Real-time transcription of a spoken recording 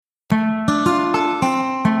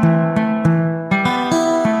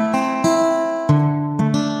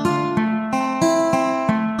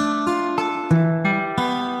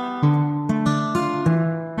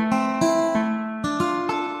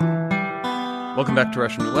Welcome back to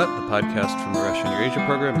Russian Roulette, the podcast from the Russia Eurasia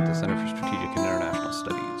program at the Center for Strategic and International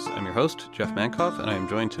Studies. I'm your host, Jeff Mankoff, and I am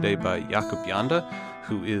joined today by Jakub Janda,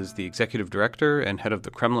 who is the executive director and head of the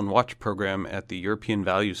Kremlin Watch program at the European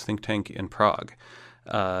Values think tank in Prague.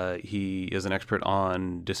 He is an expert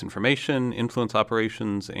on disinformation, influence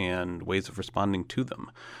operations, and ways of responding to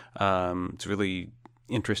them. It's a really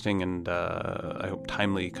interesting and, I hope,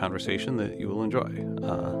 timely conversation that you will enjoy.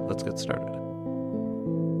 Let's get started.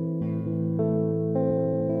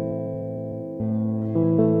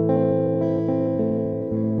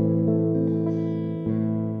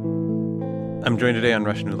 I'm joined today on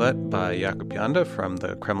Russian Roulette by Jakub Janda from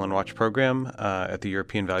the Kremlin Watch program at the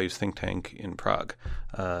European Values think tank in Prague.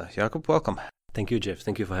 Jakub, welcome. Thank you, Jeff.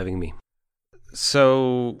 Thank you for having me.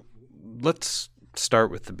 So let's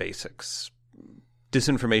start with the basics.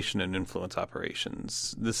 Disinformation and influence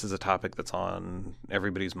operations. This is a topic that's on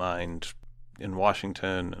everybody's mind in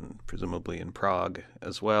Washington and presumably in Prague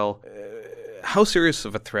as well. How serious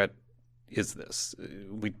of a threat is this?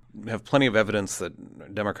 We have plenty of evidence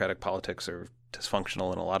that democratic politics are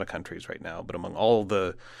dysfunctional in a lot of countries right now, but among all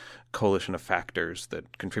the coalition of factors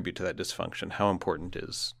that contribute to that dysfunction, how important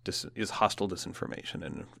is hostile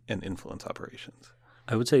disinformation and influence operations?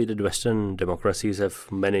 I would say that Western democracies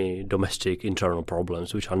have many domestic internal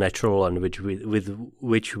problems which are natural and with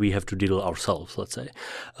which we have to deal ourselves, let's say.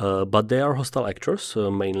 But they are hostile actors,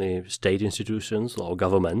 mainly state institutions or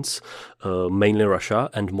governments, mainly Russia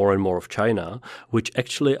and more of China, which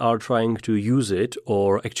actually are trying to use it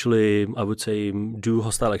or actually, I would say, do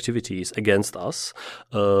hostile activities against us,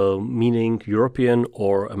 meaning European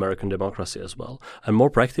or American democracy as well. And more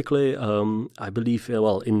practically, I believe,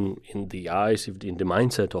 in the eyes, in the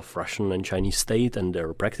mindset of Russian and Chinese state and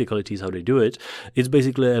their practicalities, how they do it, it's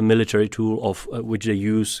basically a military tool of which they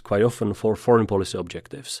use quite often for foreign policy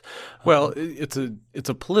objectives. Well, it's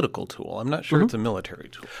a political tool. I'm not sure it's a military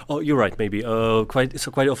tool. Oh, you're right. Maybe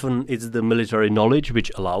quite often it's the military knowledge which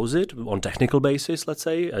allows it on technical basis. Let's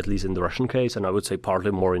say, at least in the Russian case, and I would say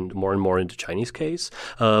partly more and more in the Chinese case.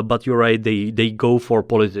 But you're right. They go for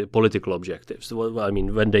political objectives. Well, I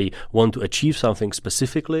mean, when they want to achieve something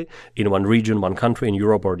specifically in one region, one country, in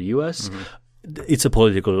Europe or the US, it's a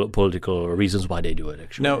political reasons why they do it,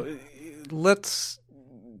 actually. Now, let's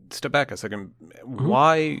step back a second.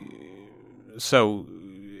 Why? So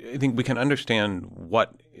I think we can understand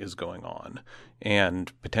what is going on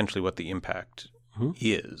and potentially what the impact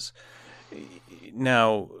is.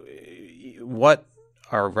 Now, what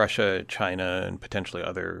are Russia, China, and potentially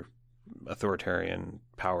other authoritarian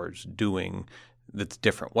powers doing that's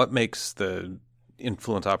different? What makes the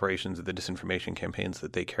influence operations, the disinformation campaigns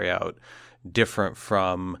that they carry out different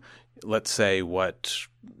from, let's say, what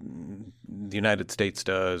the United States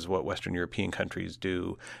does, what Western European countries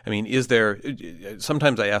do? I mean,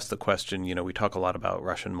 sometimes I ask the question, we talk a lot about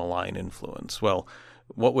Russian malign influence. Well,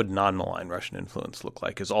 what would non-malign Russian influence look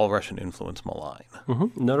like? Is all Russian influence malign?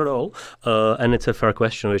 Not at all. And it's a fair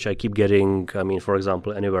question, which I keep getting. I mean, for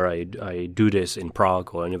example, anywhere I do this in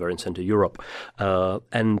Prague or anywhere in Central Europe. So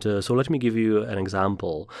let me give you an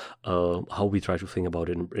example how we try to think about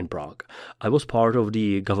it in Prague. I was part of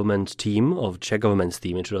the government team, of Czech government's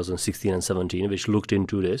team in 2016 and 17, which looked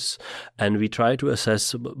into this. And we tried to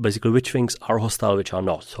assess basically which things are hostile, which are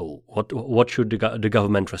not. So what should the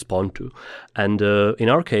government respond to? And in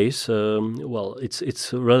our case,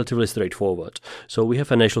 it's relatively straightforward. So we have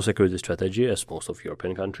a national security strategy, as most of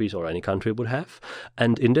European countries or any country would have.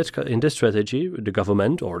 And in that strategy, the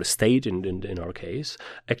government or the state, in our case,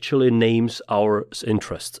 actually names our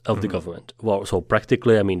interests of the government. Well, so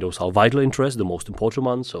practically, I mean, those are vital interests, the most important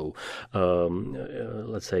ones. So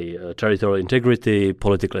let's say territorial integrity,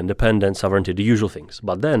 political independence, sovereignty, the usual things.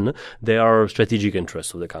 But then there are strategic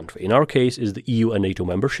interests of the country. In our case, is the EU and NATO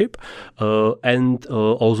membership, and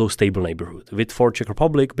also stable neighborhood. With for Czech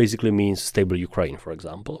Republic basically means stable Ukraine, for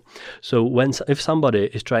example. So if somebody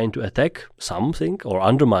is trying to attack something or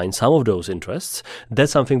undermine some of those interests,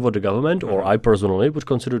 that's something what the government or I personally would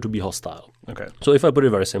consider to be hostile. Okay. So if I put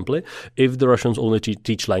it very simply, if the Russians only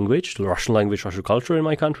teach language, the Russian language, Russian culture in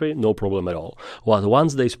my country, no problem at all. But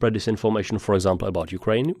once they spread this information, for example, about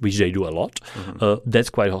Ukraine, which they do a lot,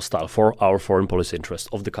 that's quite hostile for our foreign policy interests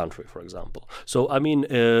of the country, for example. So, I mean,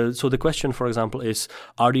 so the question, for example, is,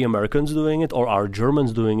 are the Americans doing it or are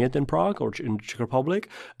Germans doing it in Prague or in Czech Republic?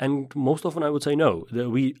 And most often I would say no.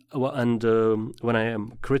 When I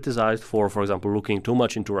am criticized for example, looking too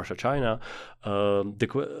much into Russia, China,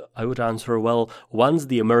 I would answer, well, once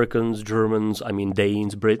the Americans, Germans, I mean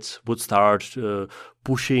Danes, Brits would start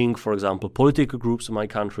pushing, for example, political groups in my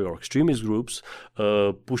country or extremist groups,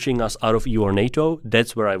 pushing us out of EU or NATO,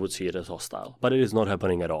 that's where I would see it as hostile. But it is not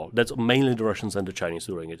happening at all. That's mainly the Russians and the Chinese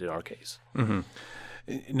doing it in our case. Mm-hmm.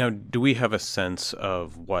 Now, do we have a sense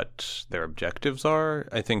of what their objectives are?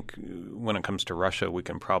 I think when it comes to Russia, we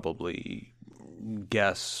can probably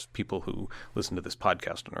guess. People who listen to this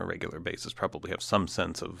podcast on a regular basis probably have some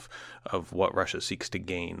sense of what Russia seeks to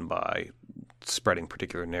gain by spreading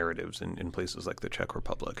particular narratives in places like the Czech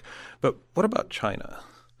Republic. But what about China?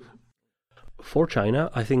 For China,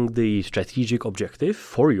 I think the strategic objective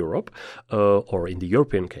for Europe, or in the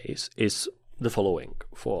European case, is the following.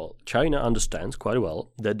 For China understands quite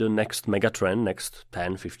well that the next mega trend, next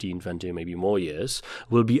 10, 15, 20, maybe more years,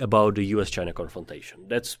 will be about the US-China confrontation.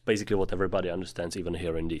 That's basically what everybody understands, even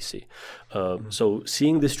here in DC. So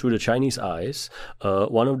seeing this through the Chinese eyes,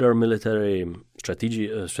 one of their military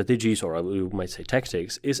strategies, or you might say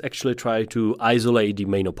tactics, is actually try to isolate the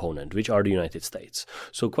main opponent, which are the United States.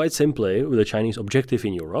 So quite simply, the Chinese objective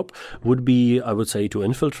in Europe would be, I would say, to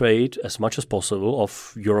infiltrate as much as possible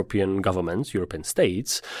of European governments, European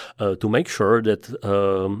states, to make sure that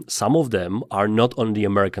some of them are not on the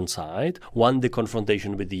American side when the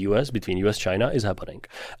confrontation with the US, between US-China, is happening.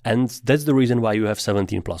 And that's the reason why you have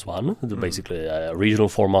 17+1, basically a regional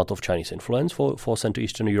format of Chinese influence for Central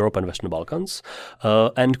Eastern Europe and Western Balkans.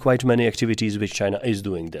 And quite many activities which China is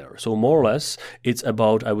doing there. So more or less, it's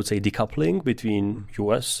about, I would say, decoupling between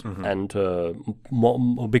US and a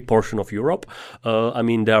big portion of Europe. I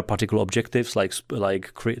mean, there are particular objectives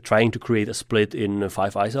like trying to create a split in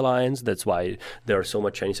Five Eyes Alliance. That's why there are so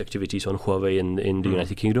much Chinese activities on Huawei in the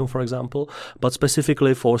United Kingdom, for example. But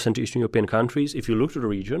specifically for Central Eastern European countries, if you look to the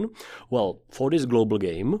region, well, for this global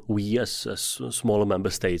game, we as smaller member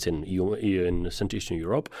states in Central Eastern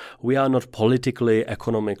Europe, we are not politically,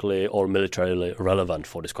 economically, or militarily relevant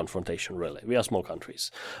for this confrontation, really. We are small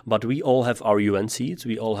countries. But we all have our UN seats.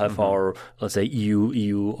 We all have our, let's say,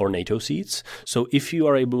 EU or NATO seats. So if you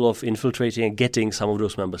are able of infiltrating and getting some of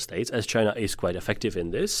those member states, as China is quite effective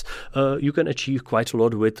in this, you can achieve quite a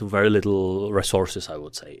lot with very little resources, I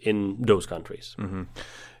would say, in those countries. Mm-hmm.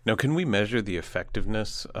 Now, can we measure the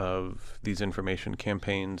effectiveness of these information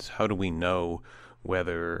campaigns? How do we know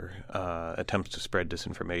whether attempts to spread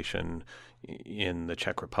disinformation in the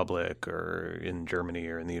Czech Republic or in Germany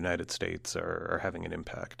or in the United States are having an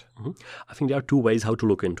impact? I think there are two ways how to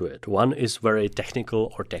look into it. One is very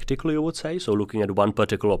technical or tactical, you would say, so looking at one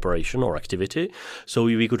particular operation or activity. So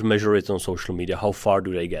we could measure it on social media, how far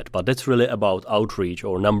do they get? But that's really about outreach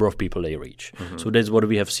or number of people they reach. So that's what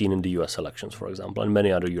we have seen in the US elections, for example, and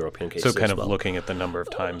many other European cases. So kind of well. Looking at the number of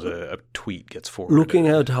times a tweet gets forwarded. Looking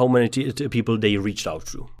at how many people they reached out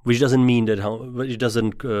to, which doesn't mean that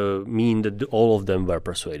mean that all of them were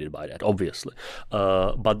persuaded by that, obviously.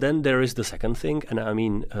 But then there is the second thing, and I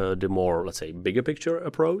mean the more, let's say, bigger picture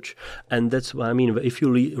approach. And that's, I mean, if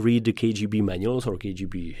you read the KGB manuals or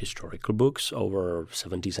KGB historical books over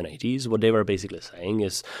 70s and 80s, what they were basically saying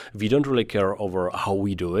is we don't really care over how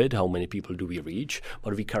we do it, how many people do we reach,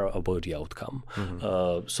 but we care about the outcome.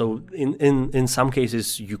 So in some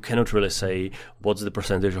cases, you cannot really say what's the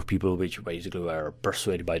percentage of people which basically were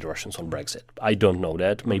persuaded by the Russians on Brexit. I don't know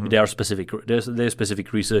that. Maybe there's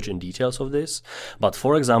specific research in details of this. But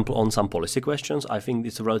for example, on some policy questions, I think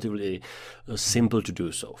it's relatively simple to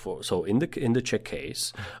do so. So in the Czech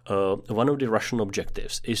case, one of the Russian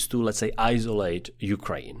objectives is to, let's say, isolate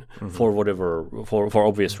Ukraine for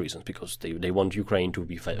obvious reasons, because they want Ukraine to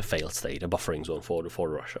be a failed state, a buffering zone for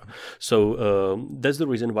Russia. So that's the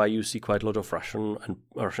reason why you see quite a lot of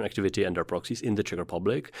Russian activity and their proxies in the Czech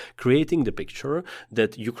Republic, creating the picture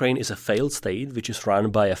that Ukraine is a failed state which is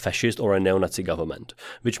run by a fascist or a neo-Nazi government,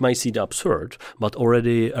 which might seem absurd, but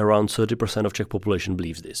already around 30% of Czech population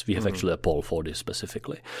believes this. We have actually a poll for this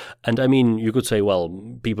specifically. And I mean, you could say, well,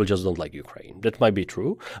 people just don't like Ukraine. That might be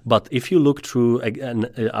true. But if you look through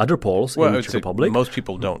other polls in the Czech Republic, most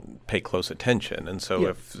people don't pay close attention. And so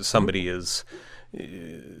if somebody is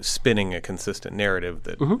spinning a consistent narrative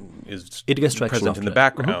that is present in the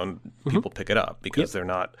background, people pick it up because they're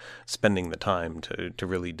not spending the time to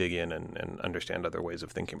really dig in and understand other ways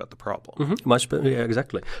of thinking about the problem.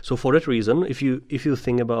 Exactly. So for that reason, if you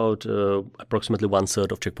think about approximately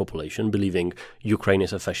 1/3 of Czech population believing Ukraine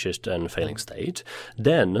is a fascist and failing state,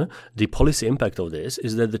 then the policy impact of this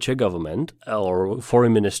is that the Czech government or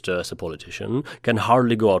foreign minister as a politician can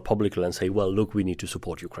hardly go out publicly and say, well, look, we need to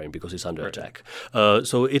support Ukraine because it's under attack.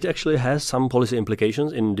 So it actually has some policy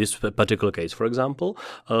implications in this particular case. For example,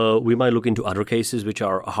 we might look into other cases which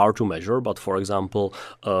are hard to measure, but for example,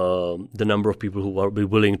 the number of people who will be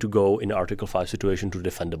willing to go in Article 5 situation to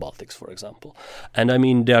defend the Baltics, for example. And I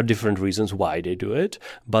mean, there are different reasons why they do it,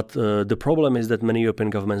 but the problem is that many European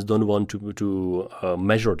governments don't want to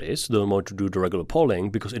measure this, don't want to do the regular polling,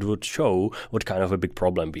 because it would show what kind of a big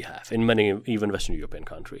problem we have in many, even Western European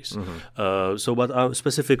countries. But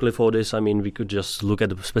specifically for this, I mean, we could just look at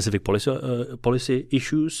the specific policy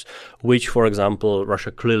issues, which, for example,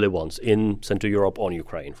 Russia clearly wants in Central Europe on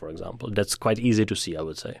Ukraine, for example. That's quite easy to see, I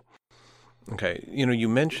would say. Okay. You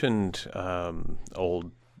mentioned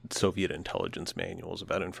old Soviet intelligence manuals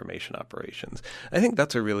about information operations. I think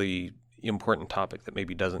that's a really important topic that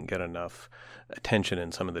maybe doesn't get enough attention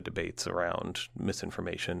in some of the debates around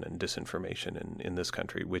misinformation and disinformation in this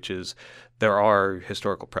country, which is there are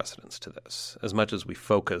historical precedents to this. As much as we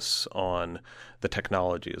focus on the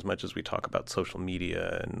technology, as much as we talk about social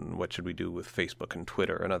media and what should we do with Facebook and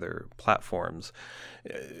Twitter and other platforms,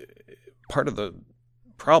 part of the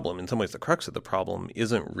problem, in some ways the crux of the problem,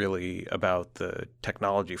 isn't really about the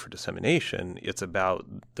technology for dissemination. It's about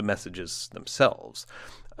the messages themselves.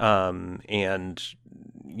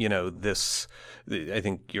 This, I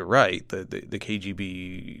think you're right, the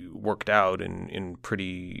KGB worked out in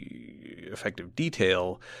pretty effective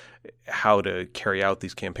detail how to carry out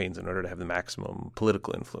these campaigns in order to have the maximum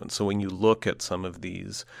political influence. So when you look at some of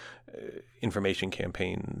these information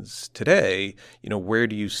campaigns today, where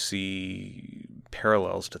do you see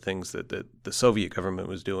parallels to things that the Soviet government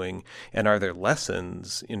was doing? And are there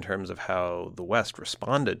lessons in terms of how the West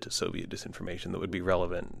responded to Soviet disinformation that would be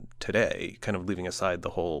relevant today, kind of leaving aside the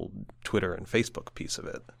whole Twitter and Facebook piece of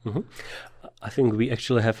it? Mm-hmm. I think we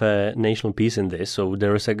actually have a national piece in this. So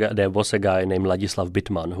there was a guy named Ladislav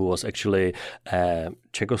Bittman who was actually a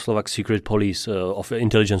Czechoslovak secret police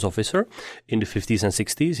intelligence officer in the 50s and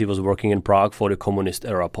 60s. He was working in Prague for the communist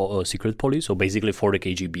era secret police, so basically for the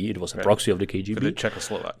KGB. It was a proxy of the KGB. For the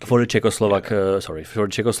Czechoslovak. For the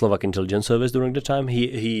Czechoslovak intelligence service during the time.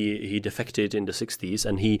 He defected in the 60s,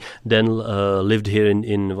 and he then lived here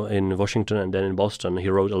in Washington and then in Boston. He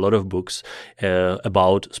wrote a lot of books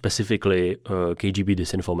about specifically KGB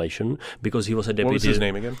disinformation, because he was a deputy. What was his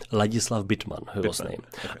name again? Ladislav Bittman, who was named.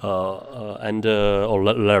 Okay. Or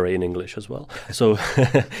Larry in English as well. So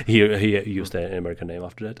he used an American name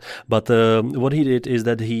after that. But what he did is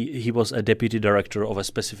that he was a deputy director of a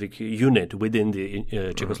specific unit within the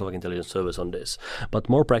Czechoslovak intelligence service on this. But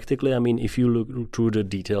more practically, I mean, if you look through the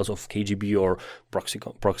details of KGB or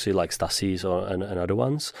proxy like Stasi's and other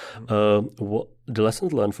ones, the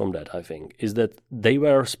lessons learned from that, I think, is that they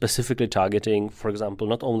were specifically targeting, for example,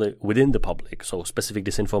 not only within the public, so specific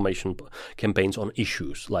disinformation campaigns on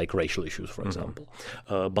issues like racial issues, for example,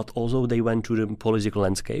 but also they went to the political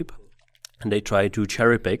landscape. And they try to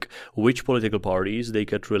cherry pick which political parties they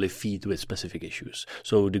could really feed with specific issues.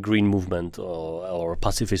 So the Green Movement or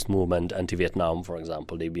pacifist movement, anti-Vietnam, for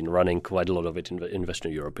example, they've been running quite a lot of it in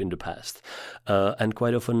Western Europe in the past. And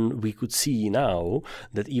quite often we could see now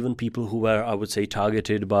that even people who were, I would say,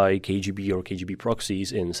 targeted by KGB or KGB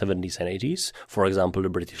proxies in 70s and 80s, for example, the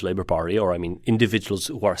British Labour Party, or I mean, individuals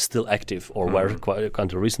who are still active or were quite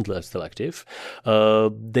until recently still active,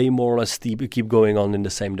 they more or less keep going on in the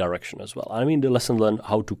same direction as well. I mean, the lesson learned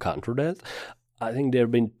how to counter that. I think there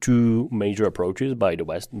have been two major approaches by the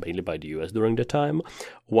West, mainly by the US during that time.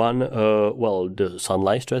 One, the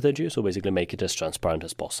sunlight strategy, so basically make it as transparent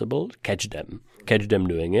as possible, catch them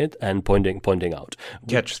doing it, and pointing out.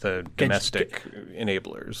 Catch the domestic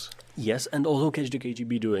enablers. Yes, and also catch the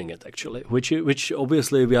KGB doing it, actually, which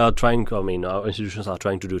obviously we are trying, our institutions are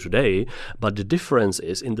trying to do today, but the difference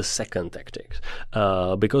is in the second tactics.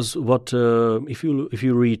 Because if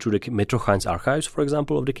you read through the Mitrokhán's archives, for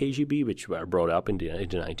example, of the KGB, which were brought up in the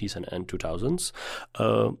 90s and 2000s,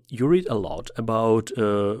 you read a lot about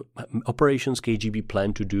operations KGB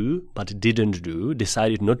planned to do, but didn't do,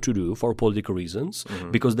 decided not to do for political reasons,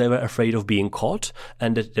 because they were afraid of being caught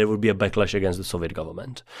and that there would be a backlash against the Soviet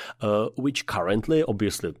government. Which currently,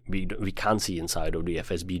 obviously, we can't see inside of the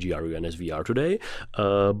FSB, GRU, and SVR today.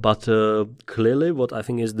 But clearly, what I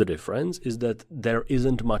think is the difference is that there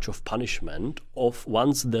isn't much of punishment of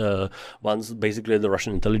once basically the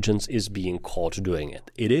Russian intelligence is being caught doing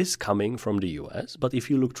it. It is coming from the US, but if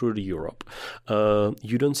you look through Europe,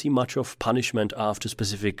 you don't see much of punishment after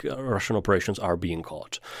specific Russian operations are being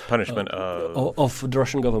caught. Punishment of the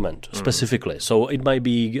Russian government specifically. So it might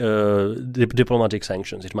be diplomatic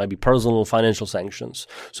sanctions. It might be personal financial sanctions.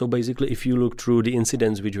 So basically, if you look through the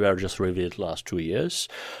incidents which were just revealed last 2 years,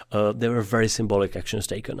 there were very symbolic actions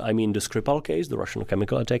taken. I mean, the Skripal case, the Russian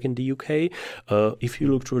chemical attack in the UK, if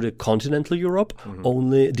you look through the continental Europe,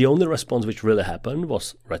 the only response which really happened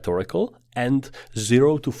was rhetorical and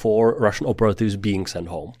 0 to 4 Russian operatives being sent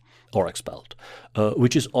home or expelled,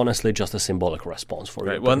 which is honestly just a symbolic response for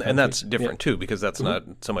right. Well, and that's different too, because that's not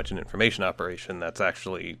so much an information operation. That's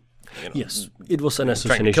actually, yes, it was an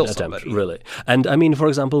assassination attempt, really. And I mean, for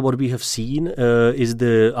example, what we have seen is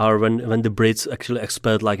when the Brits actually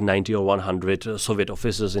expelled like 90 or 100 Soviet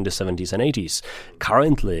officers in the 70s and 80s.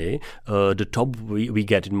 Currently, the top we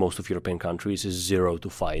get in most of European countries is 0 to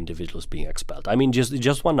 5 individuals being expelled. I mean,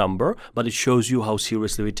 just one number, but it shows you how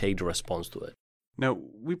seriously we take the response to it. Now,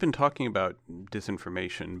 we've been talking about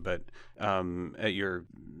disinformation, but at your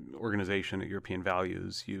organization, at European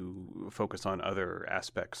Values, you focus on other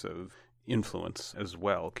aspects of influence as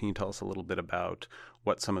well. Can you tell us a little bit about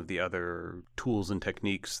what some of the other tools and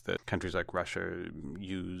techniques that countries like Russia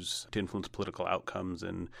use to influence political outcomes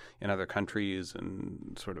in other countries,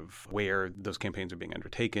 and sort of where those campaigns are being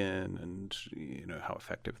undertaken, and how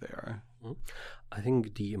effective they are? I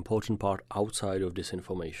think the important part outside of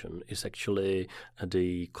disinformation is actually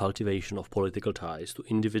the cultivation of political ties to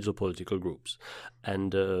individual political groups.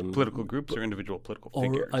 And political groups or individual political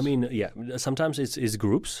figures? I mean, yeah, sometimes it's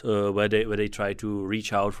groups where they try to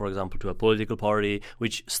reach out, for example, to a political party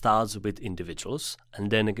which starts with individuals,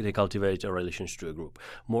 and then they cultivate a relationship to a group.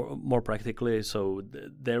 More practically, so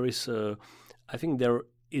there is, I think there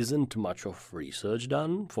isn't much of research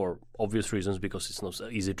done for obvious reasons, because it's not so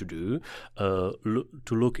easy to do,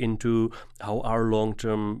 to look into how our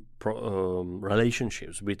long-term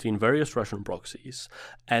relationships between various Russian proxies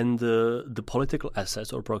and the political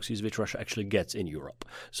assets or proxies which Russia actually gets in Europe.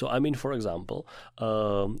 So, I mean, for example,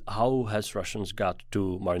 how has Russians got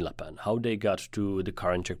to Marine Le Pen? How they got to the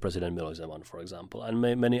current Czech president Miloš Zeman, for example, and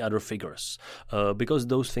many other figures, because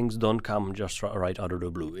those things don't come just right out of the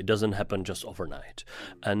blue. It doesn't happen just overnight.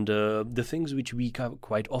 And the things which we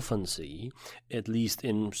quite often see, at least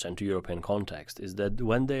in Central European context, is that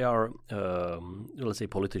when they are, let's say,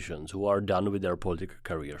 politicians who are done with their political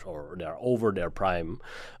careers or they are over their prime,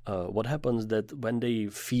 what happens that when they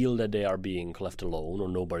feel that they are being left alone or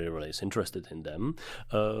nobody really is interested in them,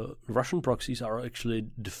 Russian proxies are actually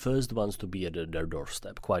the first ones to be at their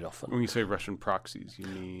doorstep quite often. When you say Russian proxies, you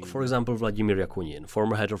mean? For example, Vladimir Yakunin,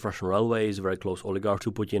 former head of Russian Railways, very close oligarch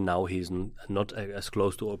to Putin. Now he's not as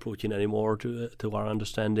close to Putin anymore, to our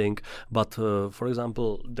understanding. But for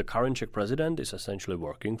example, the current Czech president is essentially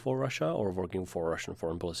working for Russia or working for Russian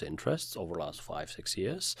foreign policy interests over the last 5-6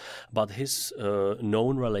 years. But his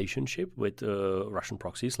known relationship with Russian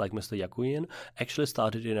proxies like Mr. Yakunin actually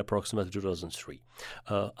started in approximately 2003.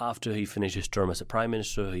 After he finished his term as a prime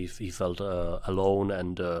minister, he felt alone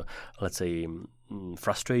and, let's say,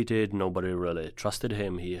 frustrated. Nobody really trusted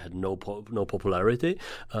him. He had no popularity.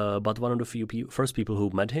 But one of the first people who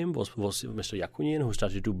met him was Mr. Yakunin, who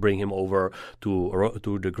started to bring him over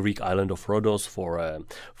to the Greek island of Rhodos for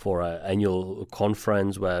an annual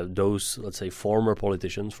conference where those, let's say, former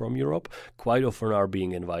politicians from Europe quite often are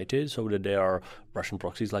being invited, so that they are Russian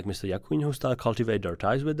proxies like Mr. Yakunin who start cultivate their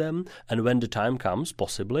ties with them. And when the time comes,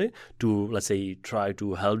 possibly, to, let's say, try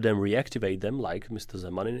to help them reactivate them, like Mr.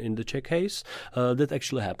 Zeman in the Czech case, that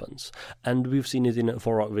actually happens. And we've seen it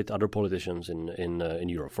with other politicians in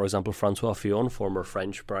Europe. For example, François Fillon, former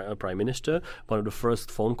French prime minister, one of the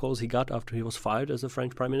first phone calls he got after he was fired as a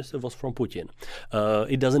French prime minister was from Putin.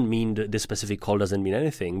 It doesn't mean this specific call doesn't mean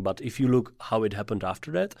anything, but if you look how it happened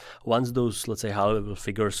after that, once those, let's say, high-level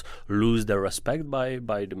figures lose their respect by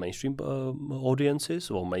the mainstream audiences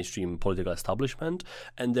or mainstream political establishment,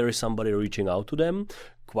 and there is somebody reaching out to them,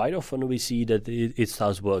 quite often we see that it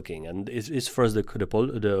starts working, and it's first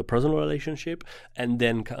the personal relationship, and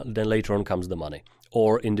then later on comes the money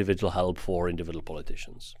or individual help for individual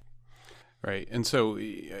politicians. Right. And so,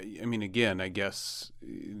 I mean, again, I guess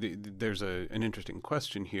there's an interesting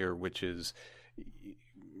question here, which is,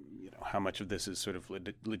 how much of this is sort of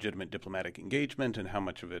legitimate diplomatic engagement and how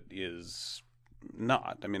much of it is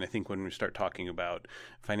not. I mean, I think when we start talking about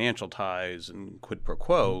financial ties and quid pro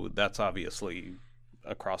quo, that's obviously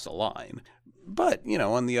across a line. But,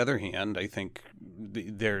 on the other hand, I think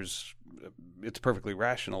there's it's perfectly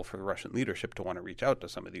rational for the Russian leadership to want to reach out to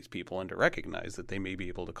some of these people and to recognize that they may be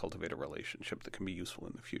able to cultivate a relationship that can be useful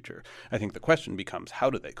in the future. I think the question becomes, how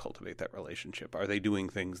do they cultivate that relationship? Are they doing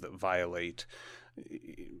things that violate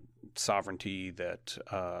sovereignty, that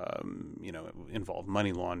involve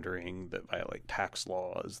money laundering, that violate tax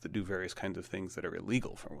laws, that do various kinds of things that are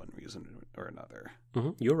illegal for one reason or another?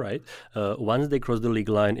 You're right. Once they cross the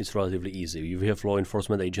legal line, it's relatively easy. You have law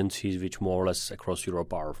enforcement agencies which more or less across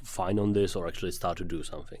Europe are fine on this or actually start to do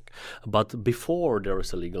something. But before there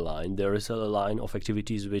is a legal line, there is a line of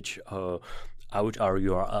activities which I would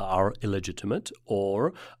argue are illegitimate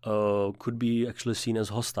or could be actually seen as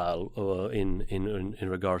hostile in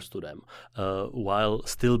regards to them, while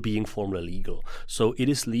still being formally legal. So it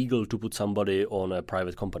is legal to put somebody on a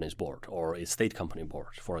private company's board or a state company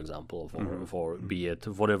board, for example, for be it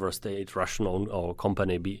whatever state, Russian or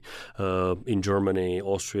company, be in Germany,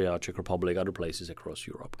 Austria, Czech Republic, other places across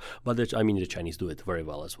Europe. But the Chinese do it very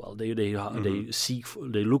well as well. They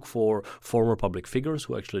look for former public figures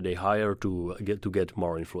who actually they hire to get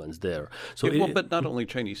more influence there. So but not only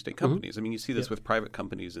Chinese state companies. I mean, you see this with private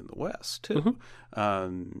companies in the West too.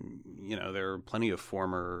 There are plenty of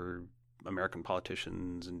former American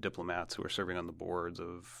politicians and diplomats who are serving on the boards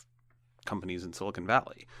of companies in Silicon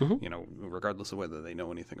Valley, regardless of whether they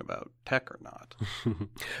know anything about tech or not.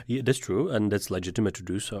 Yeah, that's true, and that's legitimate to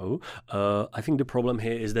do so. I think the problem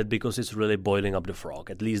here is that because it's really boiling up the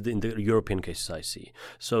frog, at least in the European cases I see.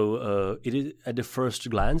 So it is at the first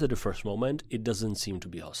glance, at the first moment, it doesn't seem to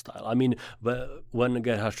be hostile. I mean, when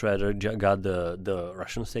Gerhard Schroeder got the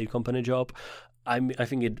Russian state company job, I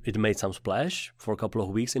think it made some splash for a couple of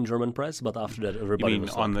weeks in German press, but after that, everybody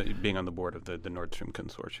was being on the board of the Nord Stream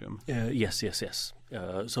consortium. Yes.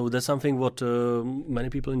 So that's something what many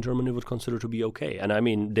people in Germany would consider to be okay, and I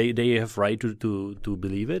mean they have right to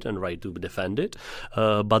believe it and right to defend it.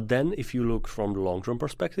 But then, if you look from the long-term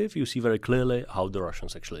perspective, you see very clearly how the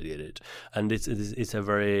Russians actually did it, and it's a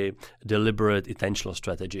very deliberate, intentional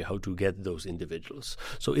strategy how to get those individuals.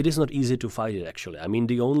 So it is not easy to fight it. Actually, I mean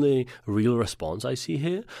the only real response I see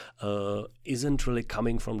here isn't really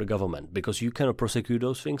coming from the government, because you cannot prosecute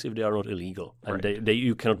those things if they are not illegal, and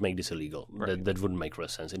you cannot make this illegal. Right. That wouldn't make real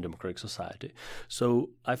sense in democratic society.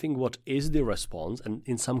 So I think what is the response, and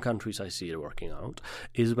in some countries I see it working out,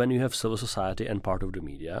 is when you have civil society and part of the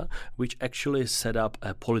media which actually set up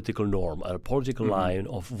a political norm, a political line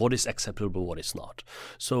of what is acceptable, what is not.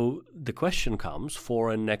 So the question comes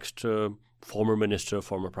for a next former minister,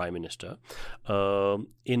 former prime minister,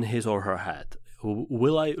 in his or her head.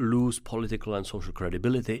 Will I lose political and social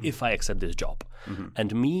credibility if I accept this job?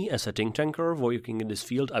 And me, as a think tanker working in this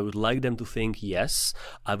field, I would like them to think, yes,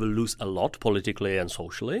 I will lose a lot politically and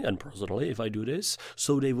socially and personally if I do this,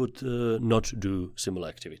 so they would not do similar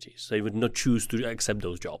activities. They would not choose to accept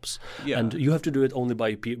those jobs. Yeah. And you have to do it only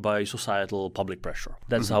by societal public pressure.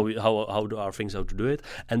 That's how our things how to do it.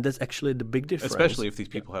 And that's actually the big difference. Especially if these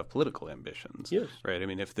people have political ambitions. Yes. Right? I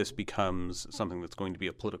mean, if this becomes something that's going to be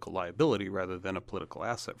a political liability rather than a political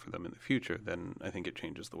asset for them in the future, then I think it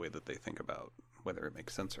changes the way that they think about whether it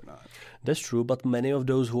makes sense or not. That's true, but many of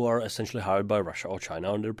those who are essentially hired by Russia or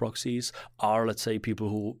China on their proxies are, let's say, people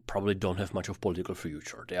who probably don't have much of political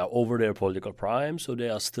future. They are over their political prime, so they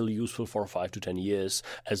are still useful for 5 to 10 years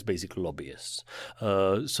as basically lobbyists.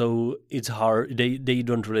 So it's hard. They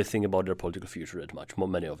don't really think about their political future that much,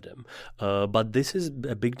 many of them. But this is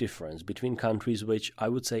a big difference between countries which I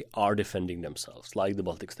would say are defending themselves, like the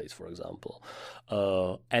Baltic states, for example,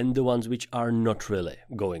 and the ones which are not really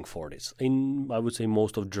going for this. I would say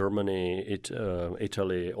most of Germany,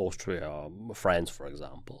 Italy, Austria, France, for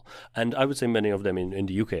example. And I would say many of them in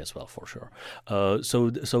the UK as well, for sure. So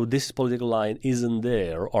this political line isn't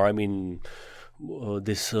there, or I mean,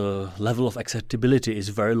 this level of acceptability is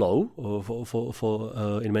very low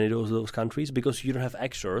for in many of those countries, because you don't have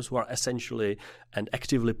actors who are essentially and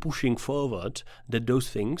actively pushing forward that those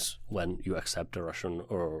things, when you accept a Russian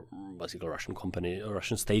or basically Russian company, a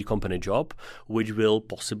Russian state company job, which will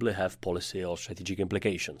possibly have policy or strategic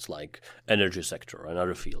implications like energy sector and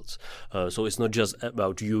other fields. So it's not just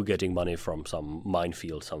about you getting money from some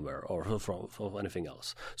minefield somewhere or from anything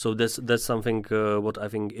else. So that's something what I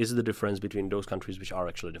think is the difference between those countries which are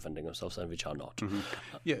actually defending themselves and which are not.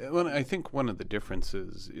 Yeah, well, I think one of the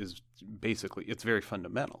differences is basically it's very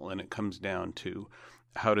fundamental, and it comes down to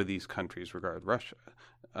how do these countries regard Russia?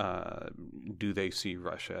 Do they see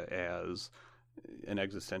Russia as an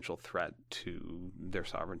existential threat to their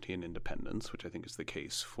sovereignty and independence, which I think is the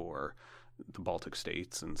case for the Baltic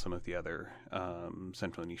states and some of the other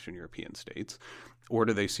Central and Eastern European states? Or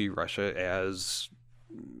do they see Russia as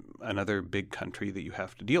another big country that you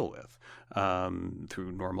have to deal with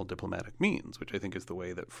through normal diplomatic means, which I think is the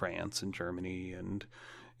way that France and Germany and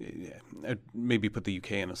maybe put the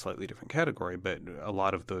UK in a slightly different category, but a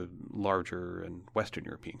lot of the larger and Western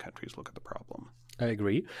European countries look at the problem. I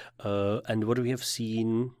agree. And what we have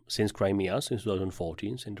seen since Crimea, since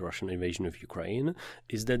 2014, since the Russian invasion of Ukraine,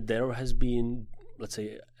 is that there has been, let's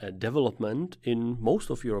say, a development in most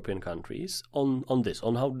of European countries on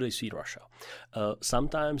how do they see Russia.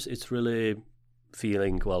 Sometimes it's really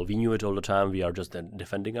feeling, well, we knew it all the time, we are just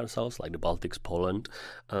defending ourselves, like the Baltics, Poland.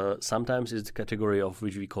 Sometimes it's the category of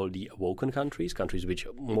which we call the awoken countries which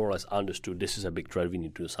more or less understood this is a big threat, we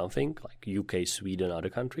need to do something, like UK, Sweden, other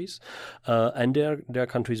countries. And there are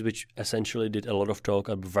countries which essentially did a lot of talk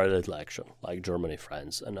and very little action, like Germany,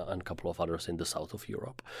 France, and a couple of others in the south of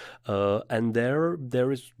Europe. And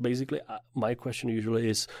there is basically, my question usually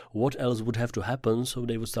is, what else would have to happen so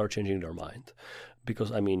they would start changing their mind?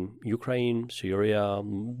 Because, I mean, Ukraine, Syria,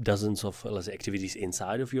 dozens of, let's say, activities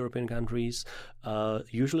inside of European countries.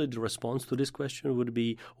 Usually the response to this question would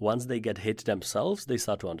be, once they get hit themselves, they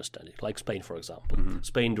start to understand it. Like Spain, for example. Mm-hmm.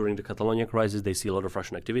 Spain, during the Catalonia crisis, they see a lot of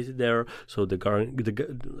Russian activity there. So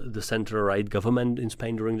the center-right government in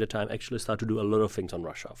Spain during the time actually started to do a lot of things on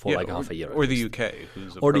Russia for half a year. Or the UK,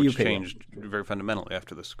 whose approach changed very fundamentally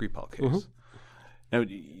after the Skripal case. Mm-hmm. Now,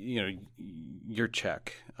 you're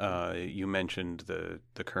Czech. You mentioned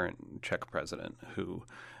the current Czech president who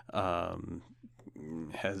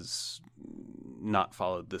has not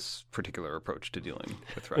followed this particular approach to dealing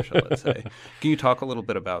with Russia, let's say. Can you talk a little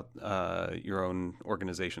bit about your own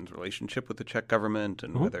organization's relationship with the Czech government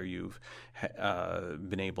and whether you've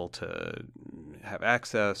been able to have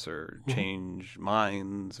access or change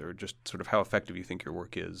minds, or just sort of how effective you think your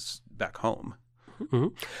work is back home? Mm-hmm.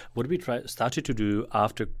 What we started to do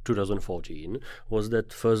after 2014 was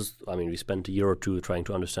that first, we spent a year or two trying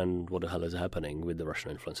to understand what the hell is happening with the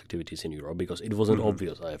Russian influence activities in Europe, because it wasn't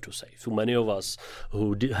obvious, I have to say. For many of us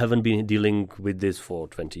who haven't been dealing with this for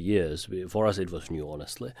 20 years, for us it was new,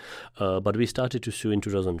 honestly. But we started to see in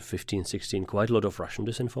 2015-16 quite a lot of Russian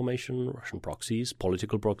disinformation, Russian proxies,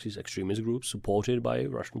 political proxies, extremist groups supported by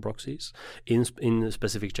Russian proxies in a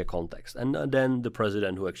specific Czech context. And then the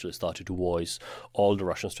president who actually started to voice all the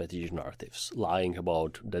Russian strategic narratives, lying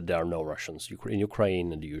about that there are no Russians in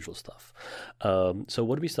Ukraine and the usual stuff. So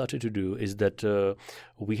what we started to do is that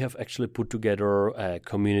we have actually put together a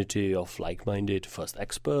community of like-minded first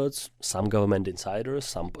experts, some government insiders,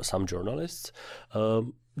 some journalists,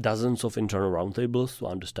 dozens of internal roundtables to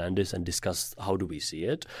understand this and discuss how do we see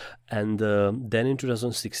it. And then in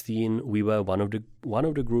 2016, we were one of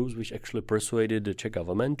the groups which actually persuaded the Czech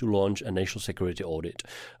government to launch a national security audit,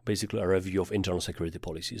 basically a review of internal security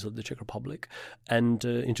policies of the Czech Republic. And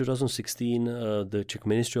in 2016, the Czech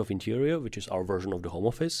Ministry of Interior, which is our version of the Home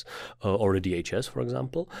Office, or the DHS, for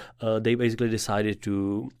example, they basically decided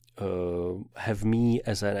to have me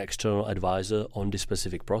as an external advisor on this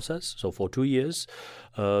specific process. So for 2 years,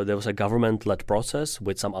 there was a government-led process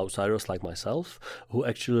with some outsiders like myself who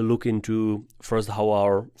actually look into first how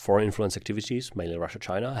our foreign influence activities, mainly Russia,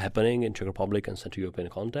 China, are happening in Czech Republic and Central European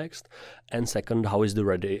context, and second, how is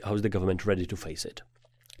the government ready to face it?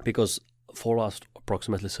 Because for last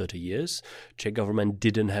approximately 30 years, Czech government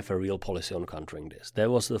didn't have a real policy on countering this. There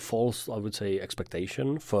was a false, I would say,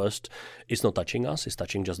 expectation. First, it's not touching us, it's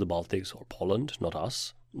touching just the Baltics or Poland, not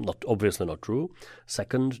us. Obviously not true.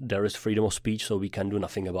 Second, there is freedom of speech, so we can do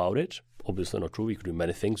nothing about it. Obviously not true. We could do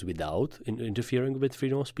many things without interfering with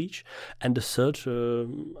freedom of speech. And the third,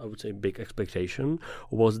 I would say, big expectation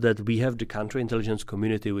was that we have the counterintelligence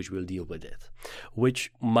community which will deal with it,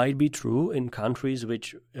 which might be true in countries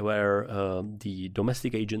where the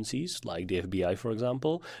domestic agencies, like the FBI, for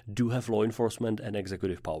example, do have law enforcement and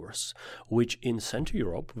executive powers, which in Central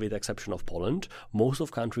Europe, with the exception of Poland, most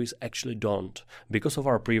of countries actually don't, because of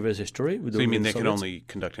our previous history. So you mean they can only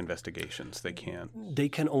conduct investigations? They can't? They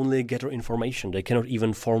can only gather information. They cannot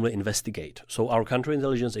even formally investigate. So our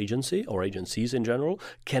counterintelligence agency, or agencies in general,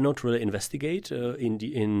 cannot really investigate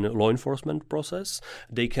in law enforcement process.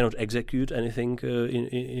 They cannot execute anything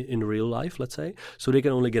in real life, let's say. So they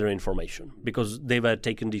can only gather information, because they were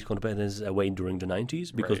taking these competences away during the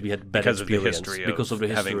 90s because we had bad experience. Because of the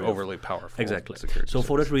history of having overly powerful security. So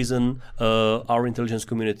for that reason, our intelligence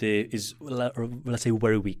community is, let's say,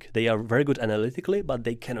 very weak. They are very good analytically, but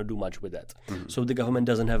they cannot do much with that. Mm-hmm. So the government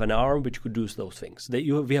doesn't have an arm platform which could do those things.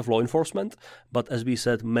 We have law enforcement, but as we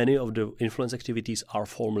said, many of the influence activities are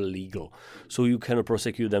formally legal, so you cannot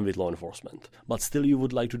prosecute them with law enforcement. But still, you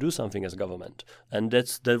would like to do something as government, and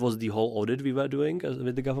that was the whole audit we were doing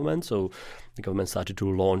with the government. So the government started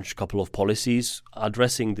to launch a couple of policies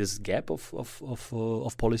addressing this gap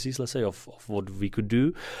of policies, let's say, of what we could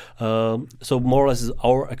do. So more or less,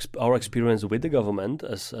 our experience with the government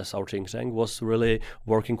as our think tank was really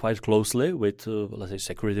working quite closely with, let's say,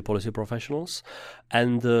 security policy professionals.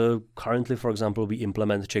 And currently, for example, we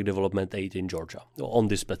implement Czech development aid in Georgia on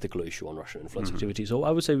this particular issue on Russian influence activity. So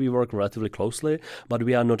I would say we work relatively closely, but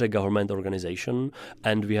we are not a government organization,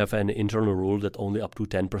 and we have an internal rule that only up to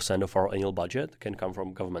 10% of our annual budget can come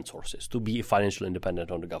from government sources to be financially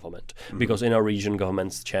independent on the government. Because in our region,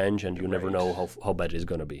 governments change, and you never know how bad it's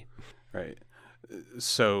going to be. Right.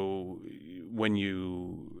 So when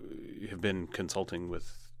you have been consulting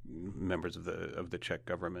with members of the Czech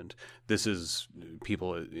government, this is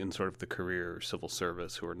people in sort of the career civil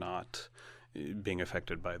service who are not being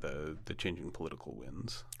affected by the changing political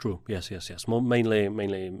winds. True. Yes. Mainly,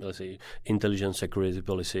 let's say, intelligence, security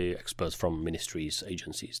policy experts from ministries,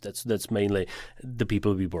 agencies. That's mainly the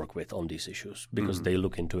people we work with on these issues, because they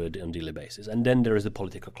look into it on a daily basis. And then there is the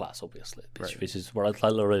political class, obviously, which is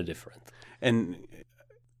already different. And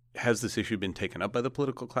has this issue been taken up by the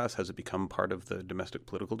political class? Has it become part of the domestic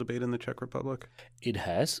political debate in the Czech Republic? It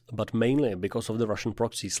has, but mainly because of the Russian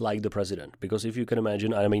proxies like the president. Because if you can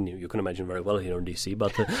imagine, I mean, you can imagine very well here in DC,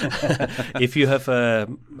 but if you have a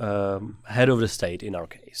head of the state, in our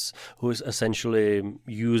case, who is essentially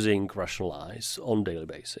using Russian lies on a daily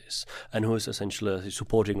basis, and who is essentially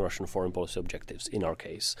supporting Russian foreign policy objectives, in our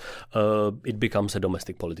case, it becomes a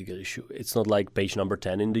domestic political issue. It's not like page number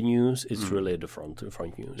 10 in the news, it's really the front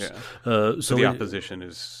news. Yeah. So the opposition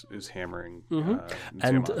is hammering.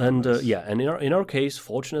 And in our case,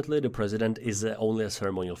 fortunately, the president is only a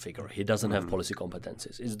ceremonial figure. He doesn't have policy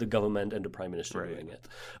competencies. It's the government and the prime minister doing it.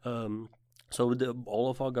 So all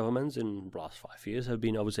of our governments in the last 5 years have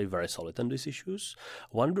been, I would say, very solid on these issues.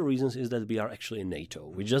 One of the reasons is that we are actually in NATO,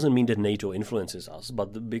 which doesn't mean that NATO influences us, but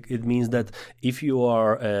it means that if you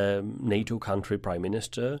are a NATO country prime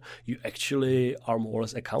minister, you actually are more or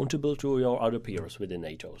less accountable to your other peers within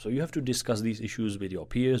NATO. So you have to discuss these issues with your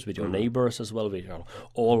peers, with your neighbors as well, with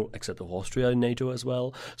all except of Austria in NATO as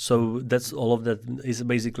well. So that's all of that is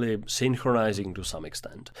basically synchronizing to some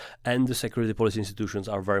extent. And the security policy institutions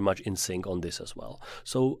are very much in sync on this as well.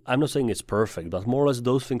 So I'm not saying it's perfect, but more or less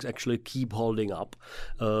those things actually keep holding up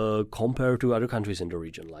compared to other countries in the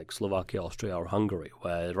region, like Slovakia, Austria, or Hungary,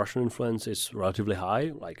 where Russian influence is relatively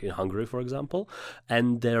high, like in Hungary, for example,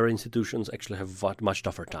 and their institutions actually have much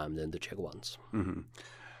tougher time than the Czech ones. Mm-hmm.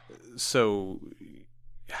 So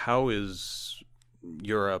how is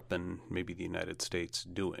Europe and maybe the United States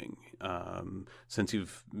doing? Since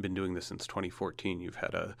you've been doing this since 2014, you've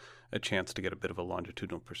had a chance to get a bit of a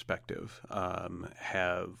longitudinal perspective.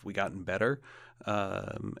 Have we gotten better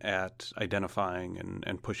at identifying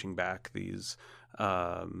and pushing back these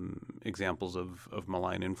examples of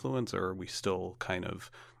malign influence, or are we still kind of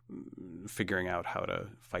figuring out how to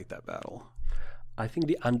fight that battle? I think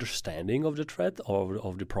the understanding of the threat or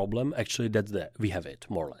of the problem, actually, we have it,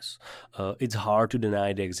 more or less. It's hard to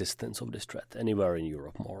deny the existence of this threat anywhere in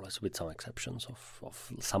Europe, more or less, with some exceptions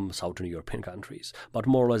of some Southern European countries. But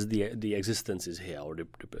more or less, the existence is here, or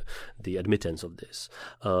the admittance of this.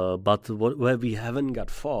 But where we haven't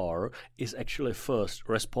got far is actually first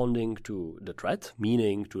responding to the threat,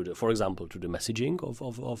 meaning for example, to the messaging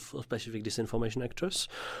of specific disinformation actors,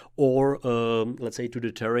 or let's say to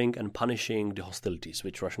deterring and punishing the hostilities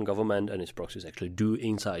which Russian government and its proxies actually do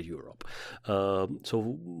inside Europe.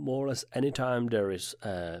 So more or less anytime there is,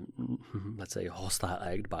 let's say, a hostile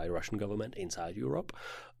act by Russian government inside Europe,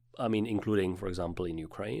 I mean, including, for example, in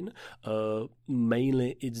Ukraine,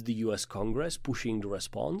 mainly it's the U.S. Congress pushing the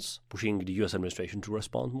U.S. administration to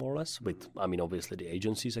respond, more or less, with, I mean, obviously the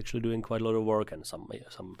agencies actually doing quite a lot of work and some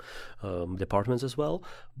departments as well.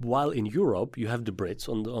 While in Europe, you have the Brits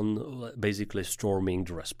on basically storming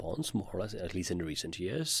the response, more or less, at least in the recent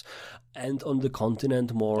years. And on the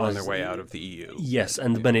continent, more or less... On their way out of the EU. Yes,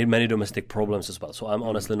 and many domestic problems as well. So I'm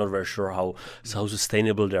honestly not very sure how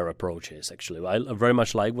sustainable their approach is, actually. I very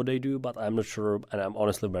much like what they do, but I'm not sure, and I'm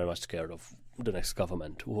honestly very much scared of the next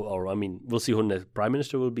government. Or, I mean, we'll see who the prime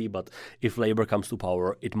minister will be, but if Labour comes to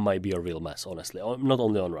power, it might be a real mess, honestly. Not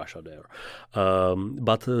only on Russia there,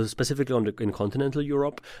 but specifically in continental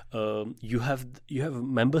Europe, you have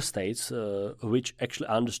member states which actually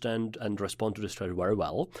understand and respond to this threat very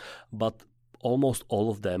well, but almost all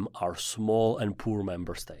of them are small and poor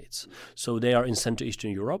member states. So they are in Central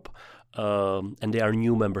Eastern Europe. and they are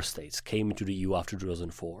new member states, came into the EU after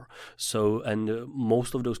 2004. So, and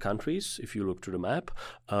most of those countries, if you look to the map,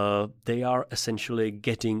 they are essentially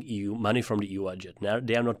getting EU money from the EU budget. Now,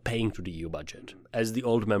 they are not paying to the EU budget, as the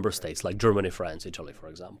old member states like Germany, France, Italy, for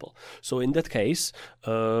example. So in that case,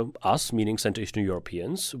 us, meaning Central Eastern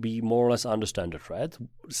Europeans, we more or less understand the threat,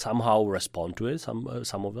 somehow respond to it,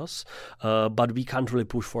 some of us, but we can't really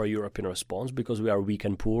push for a European response because we are weak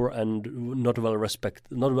and poor and not well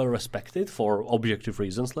respected for objective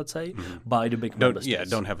reasons, let's say, by the big member states. Yeah,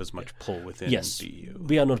 don't have as much pull within the EU.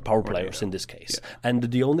 We are not power players in this case. Yeah. And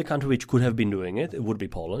the only country which could have been doing it would be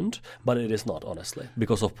Poland, but it is not, honestly,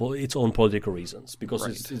 because of its own political reasons, because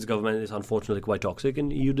its government is unfortunately quite toxic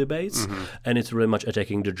in EU debates, and it's really much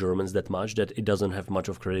attacking the Germans that much that it doesn't have much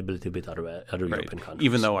of credibility with other European countries.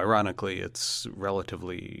 Even though, ironically, it's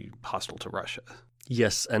relatively hostile to Russia.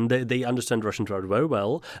 Yes, and they understand Russian threat very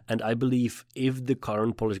well. And I believe if the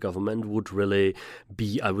current Polish government would really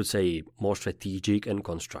be, I would say, more strategic and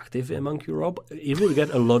constructive among Europe, it would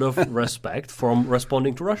get a lot of respect from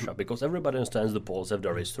responding to Russia, because everybody understands the Poles have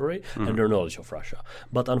their history and their knowledge of Russia.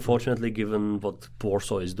 But unfortunately, given what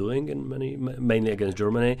Warsaw is doing, mainly against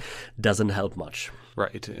Germany, doesn't help much.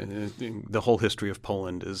 Right. The whole history of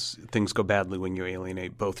Poland is things go badly when you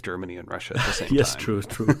alienate both Germany and Russia at the same time. Yes, true.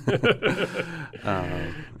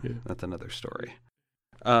 That's another story.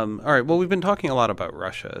 All right. Well, we've been talking a lot about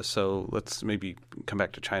Russia, so let's maybe come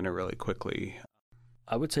back to China really quickly.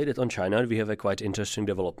 I would say that on China, we have a quite interesting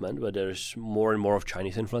development where there's more and more of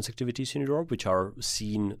Chinese influence activities in Europe, which are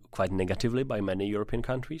seen quite negatively by many European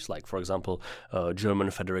countries. Like, for example,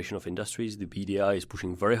 German Federation of Industries, the BDI, is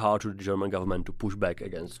pushing very hard to the German government to push back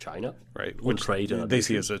against China. Right, which they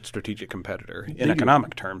see as a strategic competitor in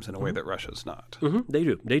economic terms in a way that Russia's not. They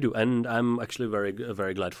do. And I'm actually very,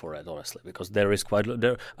 very glad for it, honestly, because there is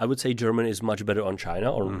I would say Germany is much better on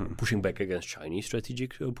China or pushing back against Chinese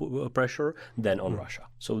strategic pressure than on Russia.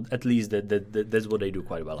 So at least that's what they do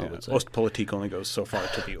quite well, I would say. Ostpolitik only goes so far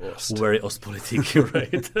to the Ost. Very Ostpolitik, you're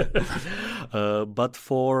right. But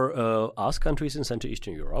for us countries in Central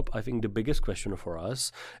Eastern Europe, I think the biggest question for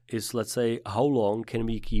us is, let's say, how long can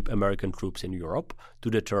we keep American troops in Europe to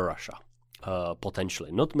deter Russia?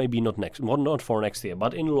 Potentially, not for next year,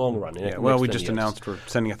 but in the long run. We just announced we're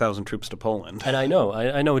sending 1,000 troops to Poland. And I know.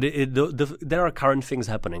 There are current things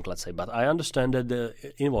happening, let's say, but I understand that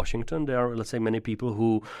in Washington there are, let's say, many people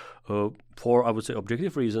who, for I would say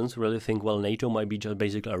objective reasons, really think, well, NATO might be just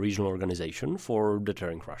basically a regional organization for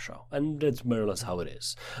deterring Russia, and that's more or less how it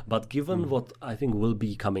is. But given what I think will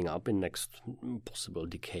be coming up in next possible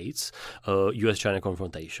decades, U.S.-China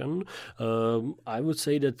confrontation, I would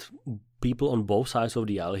say that people on both sides of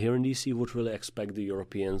the aisle here in DC would really expect the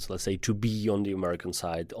Europeans, let's say, to be on the American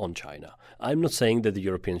side on China. I'm not saying that the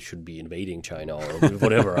Europeans should be invading China or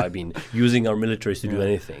whatever. I mean, using our militaries to do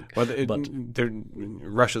anything. But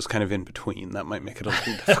Russia's kind of in between. That might make it a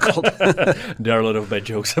little difficult. There are a lot of bad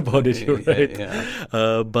jokes about it, you're right.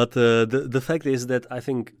 But the fact is that I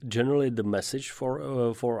think generally the message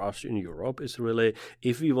for us in Europe is really,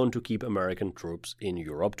 if we want to keep American troops in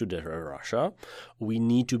Europe to deter Russia, we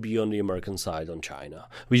need to be on the American side on China,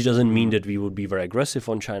 which doesn't mean that we would be very aggressive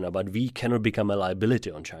on China, but we cannot become a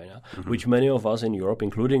liability on China, which many of us in Europe,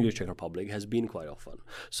 including the Czech Republic, has been quite often.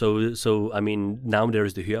 So I mean, now there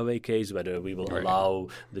is the Huawei case, whether we will allow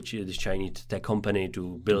this Chinese tech company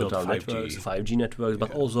to build our 5G networks,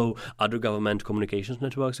 but also other government communications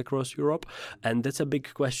networks across Europe. And that's a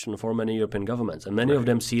big question for many European governments. And many of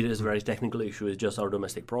them see it as a very technical issue, it's just our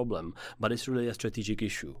domestic problem. But it's really a strategic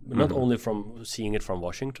issue, not only from seeing it from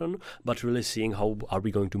Washington, but really seeing how are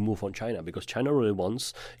we going to move on China, because China really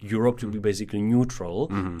wants Europe to be basically neutral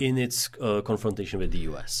in its confrontation with the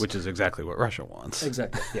US. Which is exactly what Russia wants.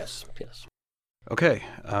 Exactly, yes. Okay,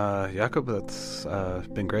 Jakub, that's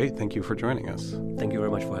been great. Thank you for joining us. Thank you very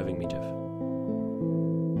much for having me, Jeff.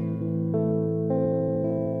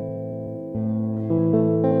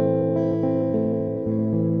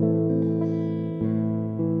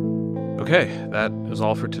 Okay, that is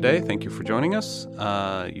all for today. Thank you for joining us.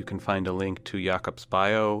 You can find a link to Jakub's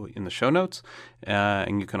bio in the show notes,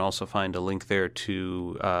 and you can also find a link there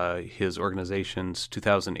to his organization's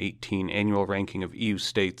 2018 annual ranking of EU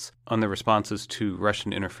states on their responses to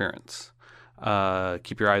Russian interference.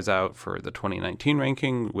 Keep your eyes out for the 2019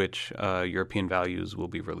 ranking, which European Values will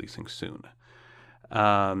be releasing soon.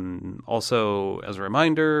 Also, as a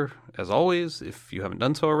reminder, as always, if you haven't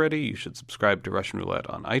done so already, you should subscribe to Russian Roulette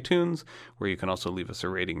on iTunes, where you can also leave us a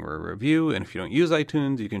rating or a review. And if you don't use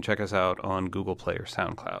iTunes, you can check us out on Google Play or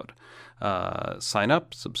SoundCloud. Sign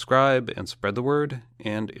up, subscribe, and spread the word,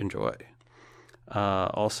 and enjoy.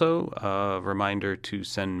 Also, a reminder to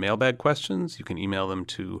send mailbag questions. You can email them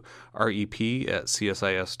to rep@csis.org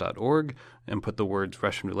and put the words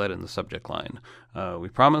Russian roulette in the subject line. We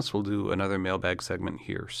promise we'll do another mailbag segment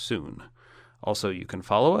here soon. Also, you can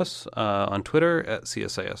follow us on Twitter at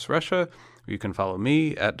CSIS Russia, or you can follow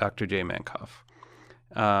me at Dr. J. Mankoff.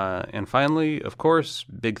 And finally, of course,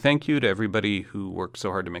 big thank you to everybody who works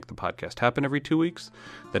so hard to make the podcast happen every 2 weeks.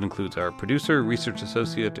 That includes our producer, research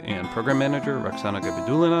associate, and program manager, Roxana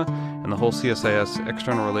Gabidulina, and the whole CSIS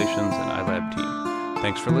external relations and iLab team.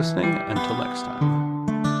 Thanks for listening. Until next time.